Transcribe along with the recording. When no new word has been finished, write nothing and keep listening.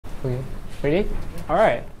Okay. Ready? All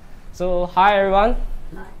right. So hi everyone.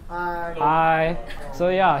 Hi. Hi. So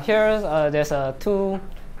yeah, here's there's two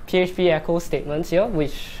PHP echo statements here,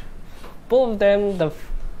 which both of them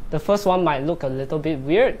the first one might look a little bit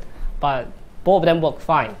weird, but both of them work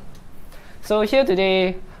fine. So here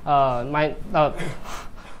today, let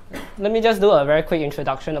me just do a very quick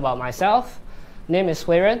introduction about myself. Name is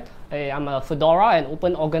Huiren. I'm a Fedora and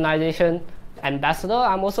Open Organization ambassador.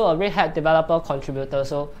 I'm also a Red Hat developer contributor.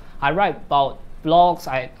 So I write about blogs.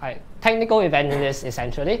 I technical evangelist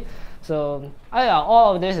essentially. So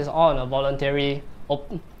all of this is all on a voluntary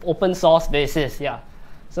open source basis. Yeah.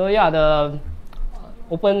 So yeah, the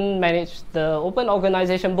open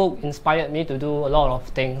organization book inspired me to do a lot of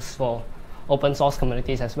things for open source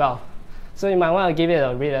communities as well. So you might want to give it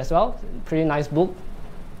a read as well. Pretty nice book.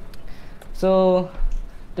 So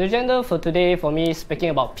the agenda for today for me is speaking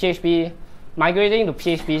about PHP, migrating to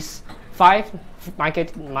PHP 5,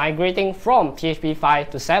 migrating from PHP 5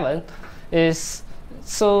 to 7 is,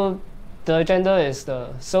 so the agenda is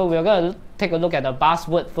so we're going to take a look at the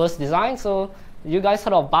buzzword first design. So you guys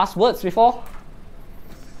heard of buzzwords before?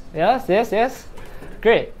 Yes.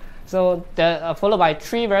 Great. So followed by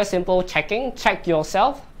 3 very simple checking. Check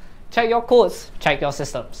yourself, check your codes, check your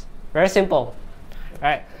systems. Very simple. All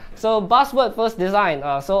right. So buzzword first design.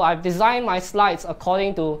 So I've designed my slides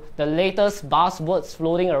according to the latest buzzwords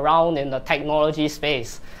floating around in the technology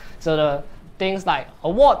space. So the things like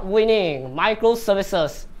award-winning,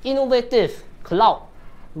 microservices, innovative, cloud,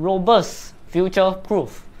 robust,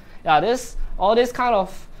 future-proof. Yeah, all these kind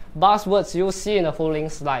of buzzwords you'll see in the following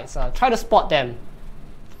slides. Try to spot them.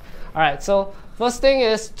 All right. So first thing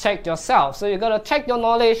is check yourself. So you gotta check your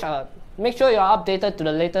knowledge. Make sure you're updated to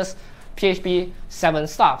the latest PHP 7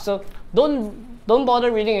 stuff. So don't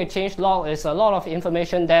bother reading a change log. There's a lot of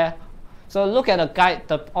information there. So look at the guide,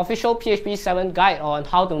 the official PHP 7 guide on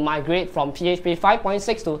how to migrate from PHP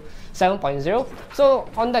 5.6 to 7.0. So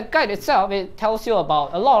on that guide itself, it tells you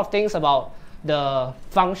about a lot of things about the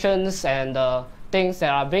functions and the things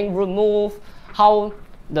that are being removed, how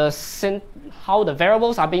the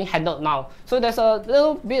variables are being handled now. So there's a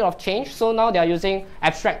little bit of change. So now they are using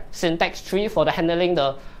abstract syntax tree for the handling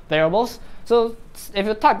the variables. So if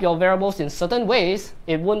you type your variables in certain ways,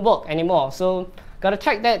 it won't work anymore. So gotta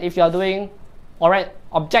check that if you are doing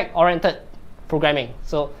object-oriented programming.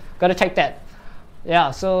 So gotta check that.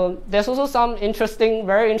 Yeah. So there's also some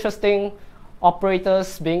very interesting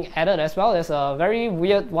operators being added as well. There's a very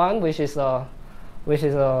weird one, which is a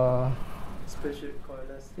Special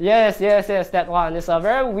coilers. Yes, that one. It's a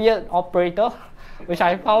very weird operator, which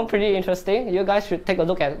I found pretty interesting. You guys should take a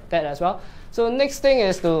look at that as well. So next thing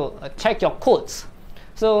is to check your codes.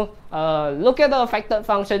 So look at the affected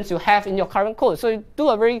functions you have in your current code. So you do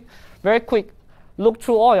a very, very quick look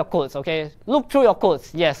through all your codes, okay? Look through your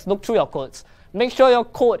codes. Yes, look through your codes. Make sure your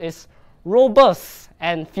code is robust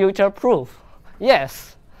and future-proof.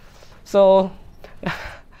 Yes. So,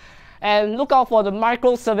 and look out for the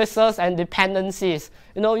microservices and dependencies.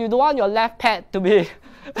 You know, you don't want your left pad to be,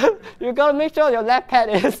 you gotta make sure your left pad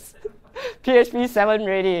is PHP 7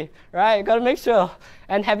 ready, right? You gotta make sure.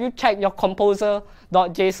 And have you checked your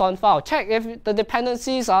composer.json file? Check if the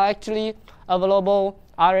dependencies are actually available,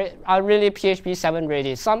 are really PHP 7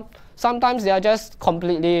 ready. Sometimes they are just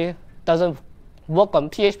completely doesn't work on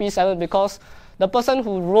PHP 7 because the person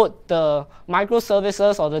who wrote the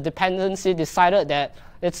microservices or the dependency decided that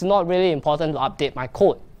it's not really important to update my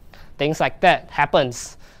code. Things like that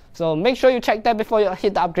happens. So make sure you check that before you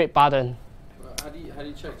hit the upgrade button. How do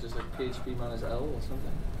you check? Just like PHP -L or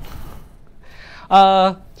something?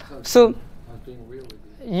 So I'm being real with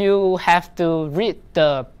you have to read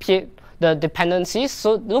the dependencies.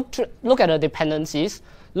 So look at the dependencies.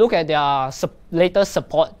 Look at their latest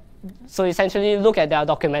support. So essentially, look at their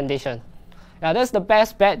documentation. Yeah, that's the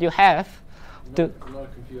best bet you have. I'm not a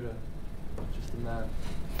computer, just a man.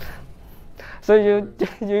 So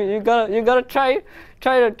you gotta try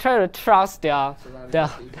to trust their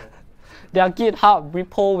GitHub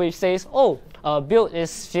repo, which says, build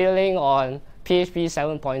is failing on PHP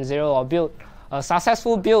 7.0 or build a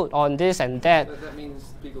successful build on this and that. That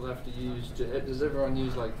means people have to use. Does everyone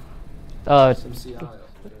use like some CI?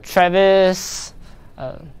 Travis,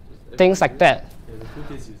 things like that. Yeah, the cool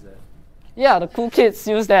kids use that. Yeah, the cool kids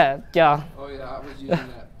use that. Yeah. Oh yeah, I was using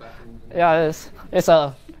that back in. Yeah,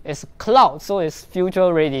 it's cloud, so it's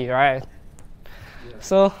future ready, right? Yeah.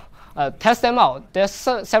 So test them out. There's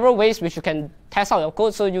several ways which you can test out your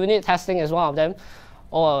code. So unit testing is one of them.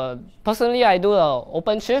 Or personally, I do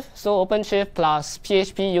OpenShift. So OpenShift plus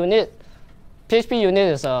PHP unit. PHP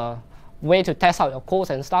unit is a way to test out your codes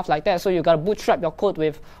and stuff like that. So you gotta bootstrap your code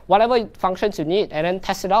with whatever functions you need and then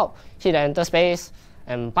test it out. Hit the enter space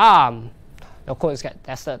and bam, your code is get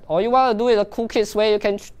tested. Or you wanna do it the cool kids way, you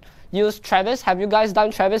can use Travis. Have you guys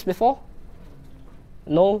done Travis before?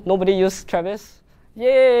 No, nobody used Travis.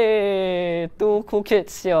 Yay! 2 cool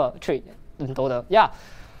kids here, 3 in total. Yeah.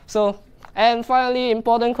 So, and finally,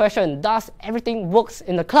 important question: does everything works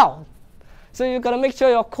in the cloud? So you gotta make sure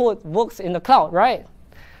your code works in the cloud, right?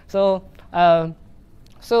 So,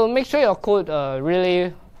 so make sure your code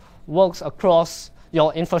really works across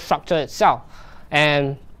your infrastructure itself,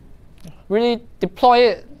 and really deploy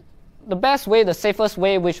it the best way, the safest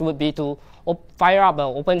way, which would be to fire up an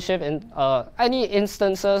OpenShift in any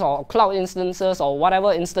instances or cloud instances or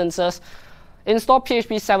whatever instances, install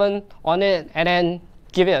PHP 7 on it and then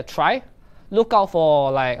give it a try. Look out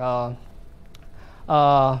for like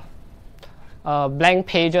blank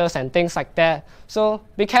pages and things like that. So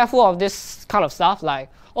be careful of this kind of stuff like,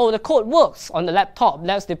 oh, the code works on the laptop,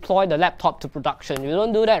 let's deploy the laptop to production. You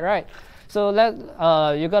don't do that, right? So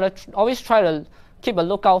you gotta always try to keep a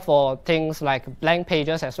lookout for things like blank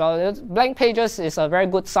pages as well. Blank pages is a very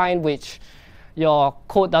good sign which your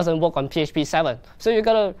code doesn't work on PHP 7. So you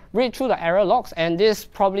gotta read through the error logs, and this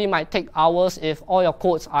probably might take hours if all your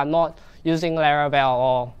codes are not using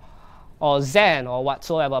Laravel or Zen or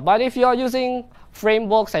whatsoever. But if you're using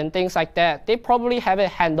frameworks and things like that, they probably have it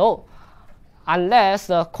handled, unless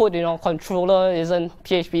the code in your controller isn't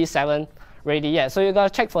PHP 7 ready yet. So you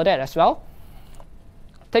gotta check for that as well.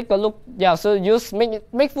 Take a look, yeah, so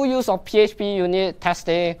make full use of PHP unit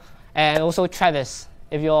testing and also Travis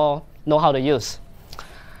if you all know how to use.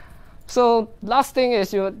 So last thing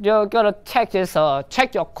is you're gonna check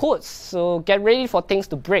your codes. So get ready for things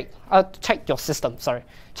to break. Check your system, sorry.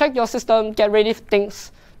 Check your system, get ready for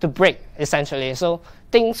things to break, essentially. So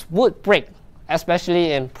things would break,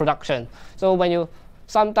 especially in production. So when you,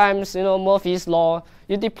 sometimes, Murphy's Law,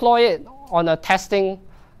 you deploy it on a testing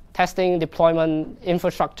deployment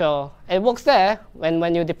infrastructure. It works there.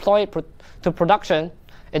 When you deploy it to production,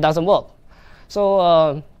 it doesn't work.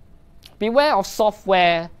 So beware of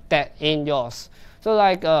software that ain't yours. So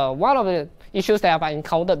like one of the issues that I've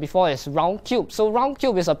encountered before is Roundcube. So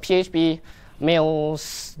Roundcube is a PHP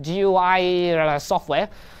Mails GUI software.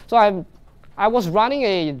 So I was running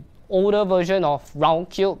an older version of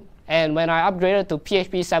Roundcube, and when I upgraded to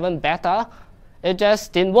PHP 7 beta, it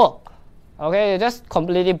just didn't work. Okay, it just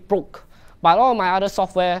completely broke. But all my other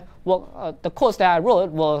software, the codes that I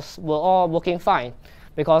wrote were all working fine,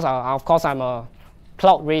 because of course I'm a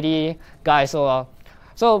cloud-ready guy.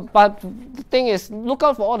 But the thing is, look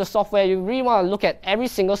out for all the software. You really want to look at every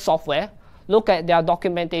single software, look at their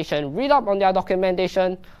documentation, read up on their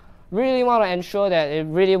documentation. Really want to ensure that it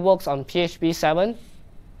really works on PHP 7,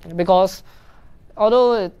 because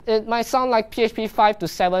although it might sound like PHP 5 to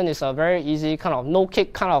 7 is a very easy kind of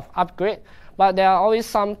no-kick kind of upgrade, but there are always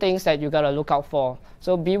some things that you gotta look out for.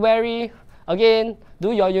 So be wary. Again,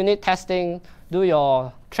 do your unit testing, do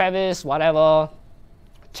your Travis, whatever.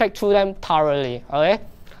 Check through them thoroughly. Okay.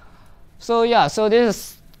 So yeah, so this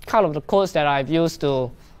is kind of the codes that I've used to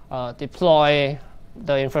deploy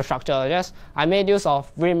the infrastructure. Yes, I made use of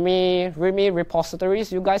README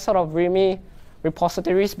repositories. You guys heard of README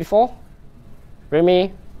repositories before?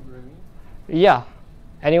 README? Yeah.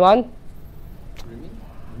 Anyone?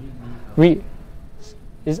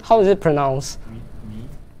 How is it pronounced?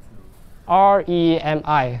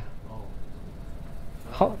 REMI.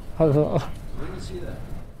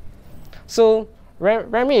 So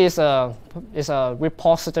README is a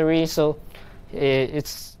repository. So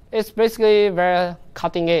it's basically very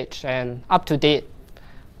cutting edge and up to date.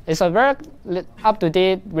 It's a very up to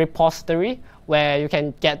date repository where you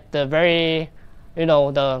can get the very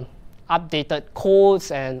the updated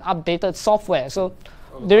codes and updated software. So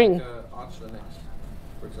during like, Arch Linux,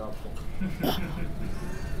 for example.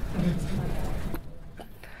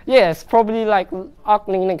 Yes, probably like Arch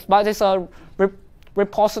Linux, but it's a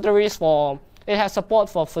repositories for, it has support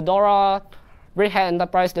for Fedora, Red Hat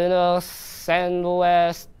Enterprise Linux,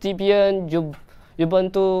 CentOS, Debian,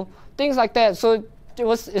 Ubuntu, things like that. So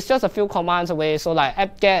it's just a few commands away. So like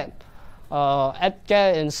apt-get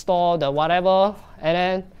install the whatever, and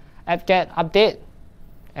then apt-get update,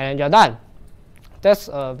 and you're done. That's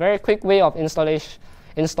a very quick way of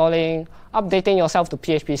installing, updating yourself to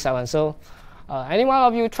PHP 7. So any one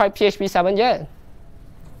of you tried PHP 7 yet?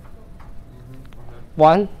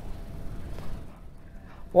 One?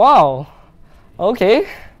 Wow. Okay.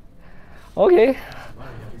 Okay. You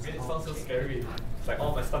made it sound so scary. It's like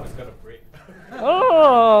all my stuff is gonna break.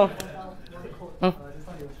 Oh.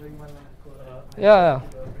 Yeah.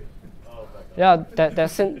 Oh, but Yeah,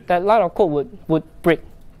 that line of code would break.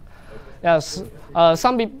 Yes,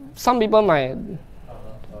 some people might.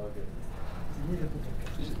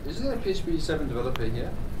 Isn't there a PHP 7 developer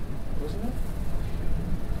here? Wasn't it?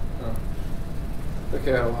 Oh.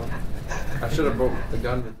 Okay, well, I should have brought the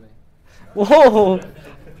gun with me. Whoa!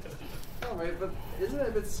 Oh wait, but isn't it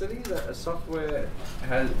a bit silly that a software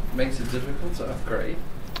makes it difficult to upgrade?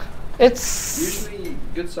 It's usually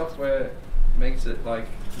good software makes it like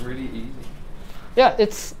really easy. Yeah,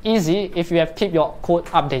 it's easy if you have keep your code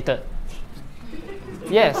updated.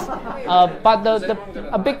 Yes, but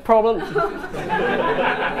a big problem.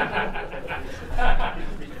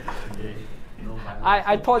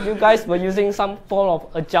 I thought you guys were using some form of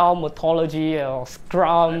agile methodology or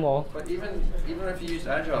Scrum or. But even if you use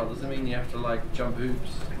agile, doesn't mean you have to like jump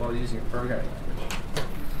hoops while using a programming language.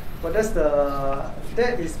 But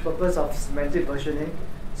that is purpose of semantic versioning.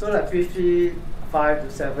 So like PHP 5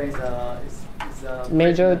 to 7 is a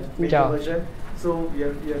major version. So you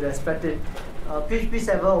have to expect it. PHP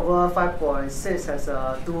 7 over 5.6 has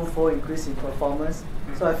a 2-fold increase in performance.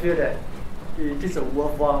 So I feel that it is a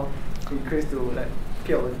worthwhile increase to like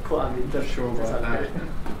keep our code unlimited. Sure about that.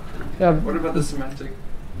 Yeah. What about the semantic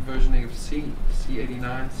versioning of C?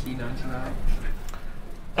 C89, C99?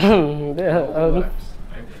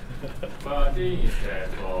 But I think is that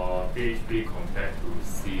for PHP compared to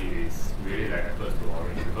C is really like apples to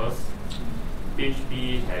orange because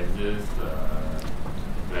PHP has this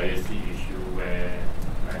legacy issue where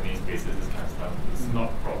namespaces, this kind of stuff is not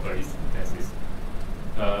properly syntaxed. It's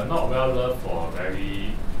not well loved for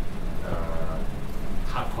very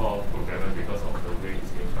hardcore programmers because of the way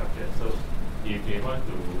it's being structured. So if they want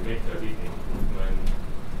to make a big improvement,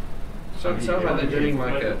 So it sounds like they're doing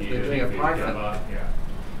like a Python. Java, yeah.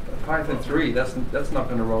 Python 3, that's not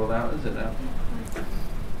going to roll out, is it now?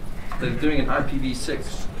 They're doing an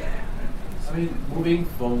IPv6. I mean, moving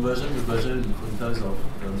from version to version in terms of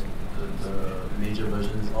the major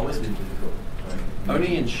versions has always been difficult. Right?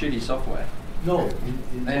 Only in shitty software. No,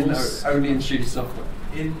 Only in shitty software.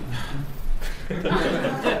 In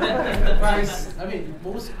enterprise, I mean,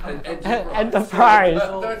 most Enterprise.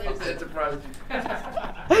 Don't use enterprise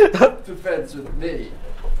defense with me.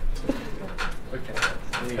 Okay.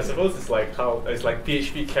 I suppose it's like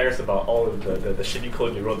PHP cares about all of the shitty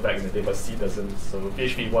code you wrote back in the day, but C doesn't. So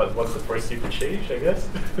PHP what's the first thing to change, I guess?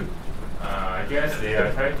 I guess they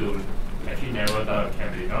are trying to actually narrow down the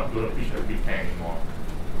camp. They don't do a big can anymore.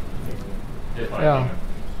 That's what I think.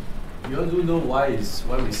 You all do know why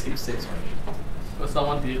we skip 6, right? Because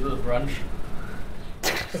someone deleted the branch.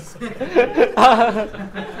 Actually, I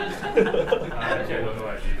don't know what I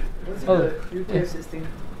did. What's the UTF-16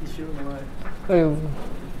 issue?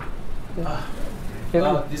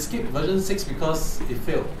 They skipped version 6 because it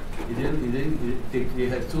failed. They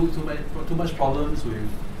had too much problems with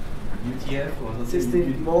UTF or something.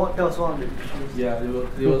 16 more. That was one of the issues. Yeah,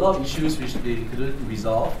 there were a lot of issues which they couldn't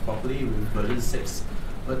resolve properly with version 6.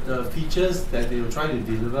 But the features that they were trying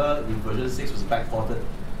to deliver with version 6 was backported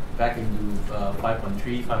back into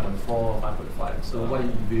 5.3, 5.4, 5.5. So what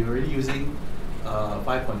we were already using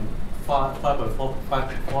 5.4,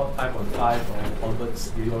 5.5 or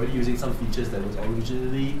onwards, we were already using some features that was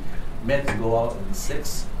originally meant to go out in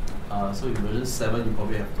 6. So in version 7, you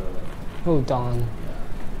probably have to. Oh darn!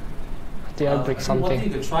 Did I break something? One thing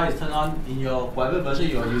you could try is turn on in your whatever version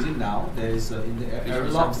you are using now. There is in the error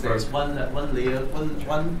logs there is one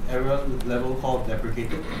error level called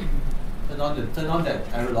deprecated. Turn on that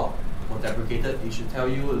error log for deprecated. It should tell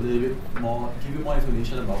you a little bit more, give you more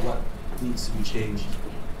information about what needs to be changed.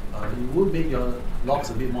 It would make your logs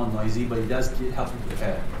a bit more noisy, but it does help you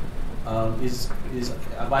prepare. It's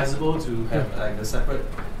advisable to have like a separate,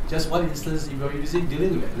 just one instance if you're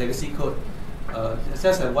dealing with legacy code.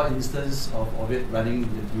 Just at one instance of it running,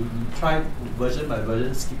 you try version by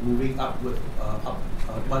version, keep moving upward, up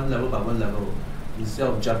one level by one level, instead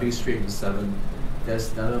of jumping straight to 7.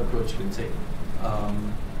 That's another approach you can take.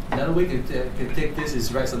 Another way you can take this is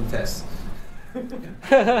write some tests. So in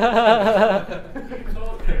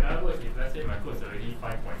other words, if let's say my code is already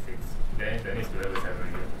 5.6, then the next level is 7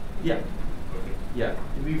 again. Yeah. Okay. Yeah.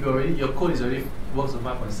 If your code is already works on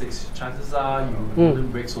 5.6, chances are you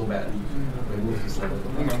wouldn't break so badly when you move to 7.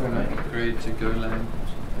 I'm going to upgrade to Golang.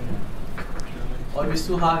 Or if it's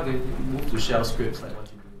too hard, you can move to shell scripts like what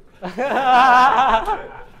you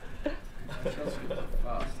do.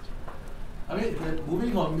 Fast. I mean,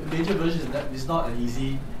 moving on major versions is not an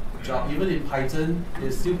easy job. Even in Python,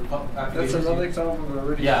 there's still applications. That's another example of a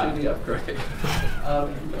really shitty upgrade.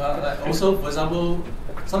 Also, for example,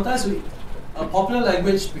 sometimes a popular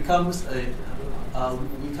language becomes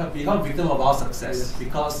we can become victim of our success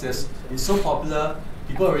because it's so popular.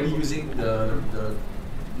 People are already using the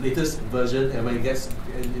latest version, and when it gets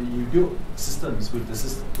and you build systems with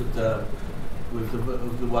the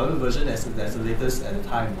whatever version that's the latest at the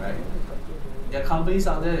time, right? There are companies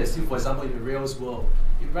out there that still, for example, in the Rails world,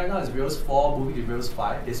 right now it's Rails 4 moving to Rails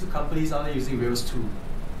 5. There's still companies out there using Rails 2,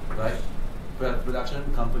 right? Production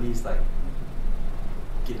companies like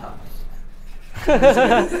GitHub.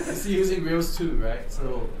 You're still using Rails 2, right?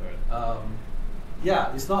 So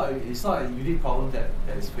yeah, it's not a unique problem that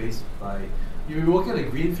is faced by. You're working on a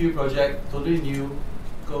greenfield project, totally new.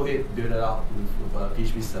 Go ahead, build it out with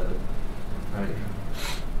PHP 7, right?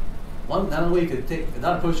 Another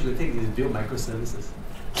approach you could take is build microservices.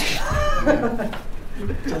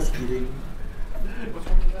 Just kidding. What's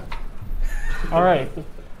wrong with that? All right.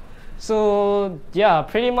 So yeah,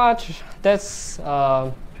 pretty much that's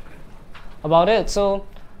about it. So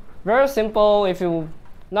very simple. If you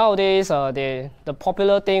nowadays the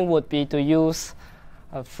popular thing would be to use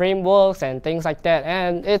frameworks and things like that,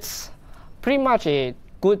 and it's pretty much a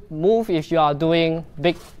good move if you are doing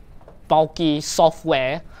big, bulky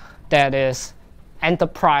software that is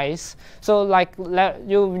enterprise. So like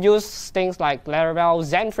you use things like Laravel,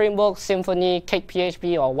 Zen framework, Symfony, Cake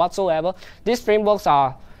PHP, or whatsoever. These frameworks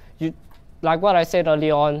are, like what I said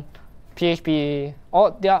earlier on, PHP,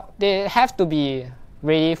 or they have to be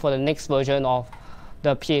ready for the next version of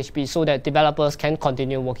the PHP so that developers can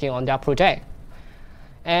continue working on their project.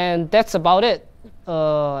 And that's about it.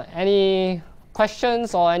 Any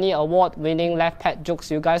questions or any award-winning left pad jokes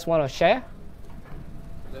you guys want to share?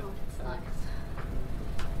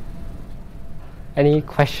 Any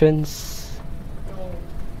questions?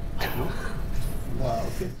 Wow.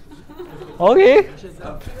 Okay.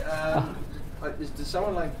 Did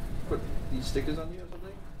someone like put these stickers on you or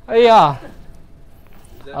something? Yeah.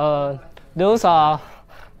 Is that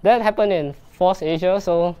That happened in Force Asia,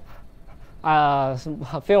 so a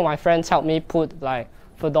few of my friends helped me put like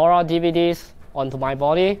Fedora DVDs onto my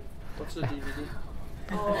body. What's a DVD?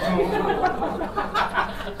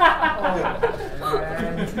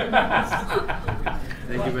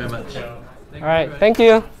 Thank you very much. All right, thank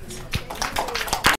you.